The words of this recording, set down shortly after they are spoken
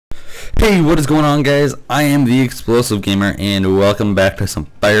Hey, what is going on, guys? I am the Explosive Gamer, and welcome back to some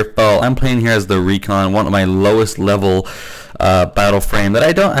Firefall. I'm playing here as the Recon, one of my lowest level battle frame that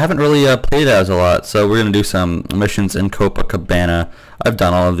I haven't really played as a lot. So we're gonna do some missions in Copacabana. I've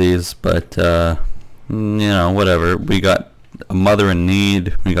done all of these, but you know, whatever. We got a Mother in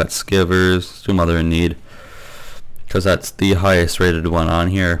Need. We got Skivers. Let's do Mother in Need, because that's the highest rated one on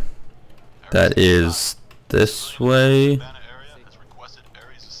here. That is this way.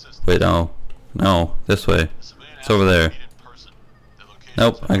 Wait, no, this way. It's over there.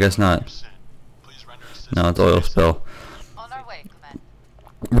 Nope, I guess not. No, it's oil spill.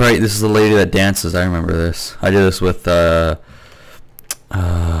 Right, this is the lady that dances. I remember this. I did this with Foobs,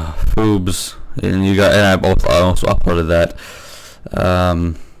 and I also uploaded that.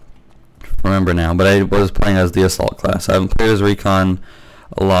 Remember now, but I was playing as the assault class. I haven't played as Recon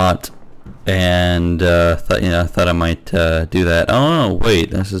a lot. And thought I might do that. Oh no,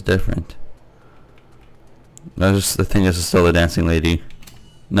 wait, this is different. I think this is still the dancing lady.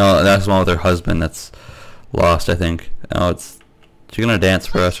 No, that's the one with her husband that's lost, I think. Oh, it's she's gonna dance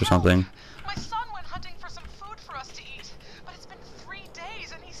for us or something. My son went hunting for some food for us to eat, but it's been 3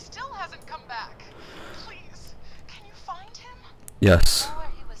 days and he still hasn't come back. Please, can you find him? Yes. Know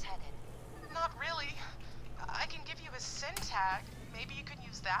where he was headed? Not really. I can give you his SIN tag. Maybe you can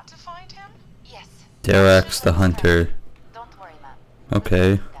use that to find him? Yes. Derax the Hunter. Don't worry, ma'am.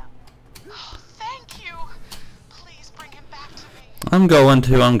 Okay. Oh, thank you. Please bring him back to me. I'm going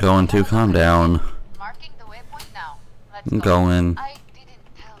to. Calm down. Marking the waypoint now. I'm going. I didn't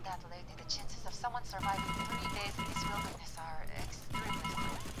tell that lady the chances of someone surviving 3 days in this wilderness are extremely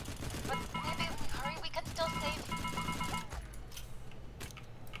slim. But maybe if we hurry, we can still save him.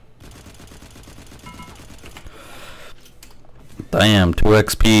 Damn, 2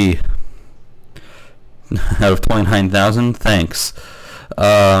 XP out of 29,000. Thanks.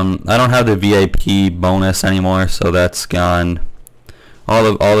 I don't have the VIP bonus anymore, so that's gone. All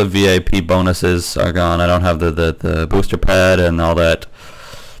the VIP bonuses are gone. I don't have the booster pad and all that.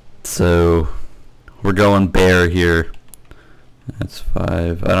 So we're going bear here. That's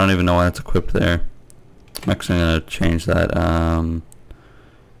 5. I don't even know why it's equipped there. I'm actually gonna change that.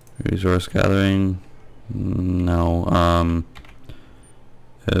 Resource gathering. No.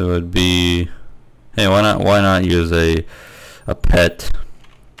 It would be. Hey, why not use a pet?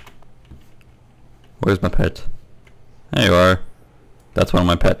 Where's my pet? There you are. That's one of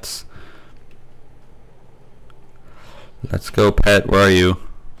my pets. Let's go, pet. Where are you?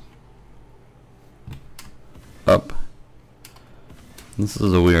 Up. This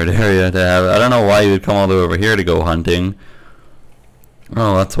is a weird area to have. I don't know why you would come all the way over here to go hunting.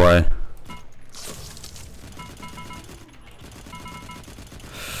 Oh, that's why.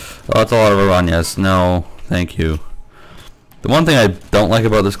 Oh, that's a lot of Aranyas. No, thank you. The one thing I don't like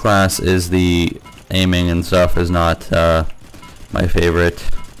about this class is the aiming and stuff is not my favorite.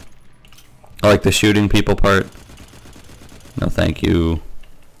 I like the shooting people part. No, thank you.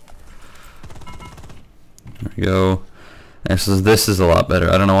 There we go. This is a lot better.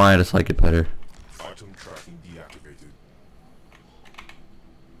 I don't know why, I just like it better. Item tracking deactivated.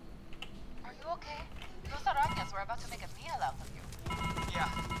 Are you okay? Those Aranyas were about to make a meal out of you. Yeah,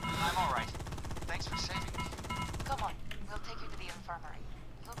 I'm alright. Thanks for saving me. Come on, we'll take you to the infirmary.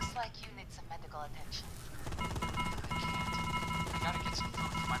 Looks like you need some medical attention. I can't. I gotta get some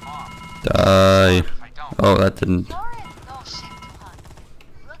food for my mom. Die. If I don't. Oh, that didn't. Lauren, no shame to hunt.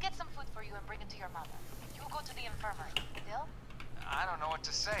 We'll get some food for you and bring it to your mother. You go to the infirmary. Deal? I don't know what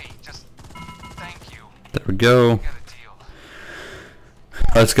to say. Just thank you. There we go. We got a deal.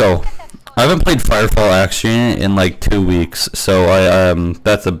 Let's go. I haven't played Firefall actually in like 2 weeks, so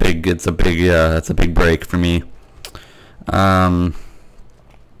that's a big break for me.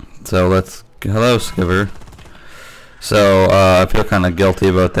 So let's hello Skiver. So I feel kind of guilty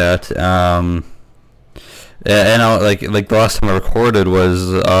about that. And like the last time I recorded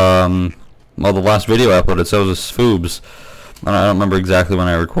was well, the last video I uploaded, so it was Foobs. I don't remember exactly when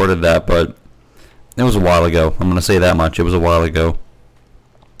I recorded that, but it was a while ago. I'm gonna say that much. It was a while ago.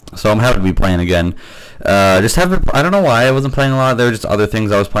 So I'm happy to be playing again. I don't know why I wasn't playing a lot. There were just other things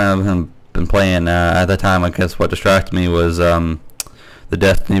I was playing. I've been playing at the time. I guess what distracted me was the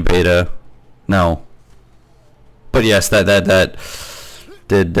Destiny beta. No, but yes, that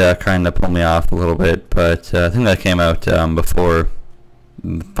did kind of pull me off a little bit. But I think that came out before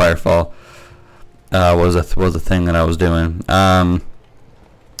Firefall was a thing that I was doing.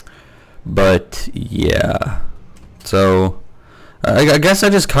 But yeah, so. I guess I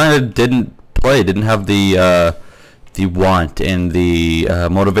just kind of didn't have the want and the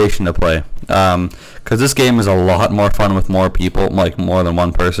motivation to play, because this game is a lot more fun with more people, like more than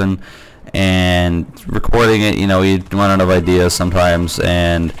one person, and recording it, you know, you run out of ideas sometimes,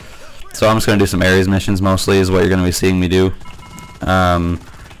 and so I'm just going to do some Ares missions mostly is what you're going to be seeing me do,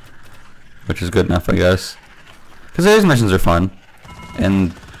 which is good enough, I guess, because Ares missions are fun,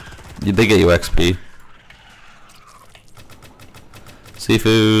 and they get you XP.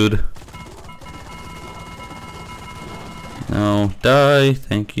 Seafood. No, die,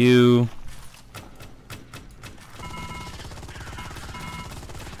 thank you.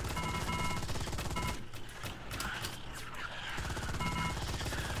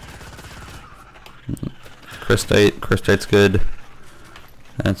 Crystite's good.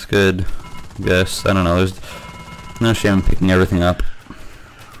 That's good. I guess. I don't know. There's no shame in picking everything up.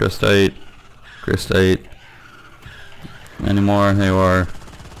 Crystite. Any more? There you are.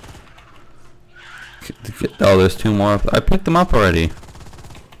 Oh, there's 2 more. I picked them up already.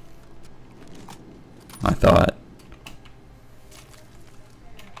 I thought.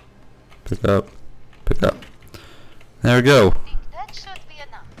 Pick up. There we go. That should be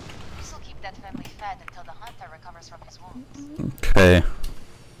enough. This will keep that family fed until the hunter recovers from his wounds. Okay.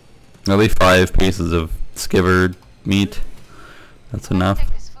 At least 5 pieces of skivered meat. That's enough.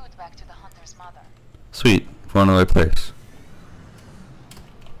 Take this food back to the hunter's mother. Sweet. We're on the right place.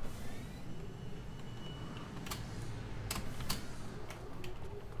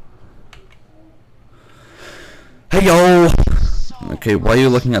 Hey yo! So Okay, why are you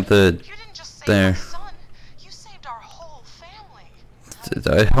looking at the... you didn't just save there? my son. You saved our whole family.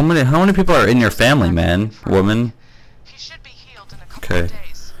 How many people are in your family, man? Woman? He should be healed in a couple Okay. of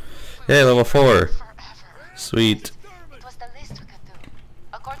days. Hey, level 4. Forever. Sweet. It was the least we could do.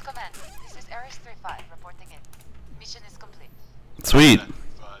 Accord command. This is Ares 3-5 reporting in. Mission is complete. Sweet.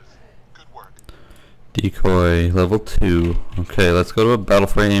 Good work. Decoy, level 2. Okay, let's go to a battle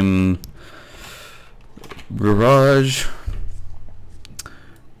frame. Barrage.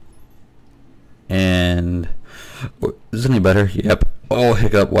 And... is it any better? Yep. Oh,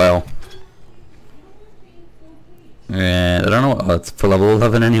 hiccup, wow. And I don't know, oh, it's for level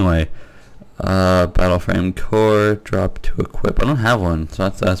 11 anyway. Battle frame core, drop to equip. I don't have one, so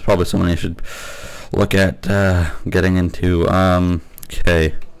that's probably something I should look at getting into.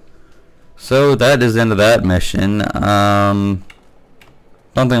 Okay. So that is the end of that mission. Don't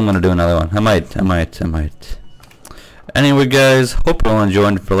think I'm gonna do another one. I might. Anyway, guys, hope you all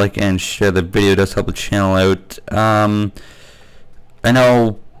enjoyed. If you like and share the video, it does help the channel out. I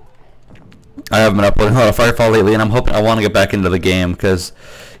know I haven't been uploading a lot of Firefall lately, and I want to get back into the game because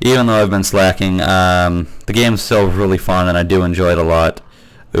even though I've been slacking, the game's still really fun, and I do enjoy it a lot.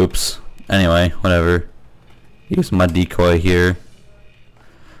 Oops. Anyway, whatever. Use my decoy here.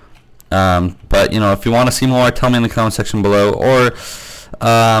 But you know, if you want to see more, tell me in the comment section below, or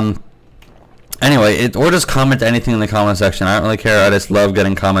anyway, or just comment anything in the comment section. I don't really care. I just love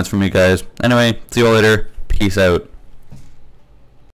getting comments from you guys. Anyway, see you all later. Peace out.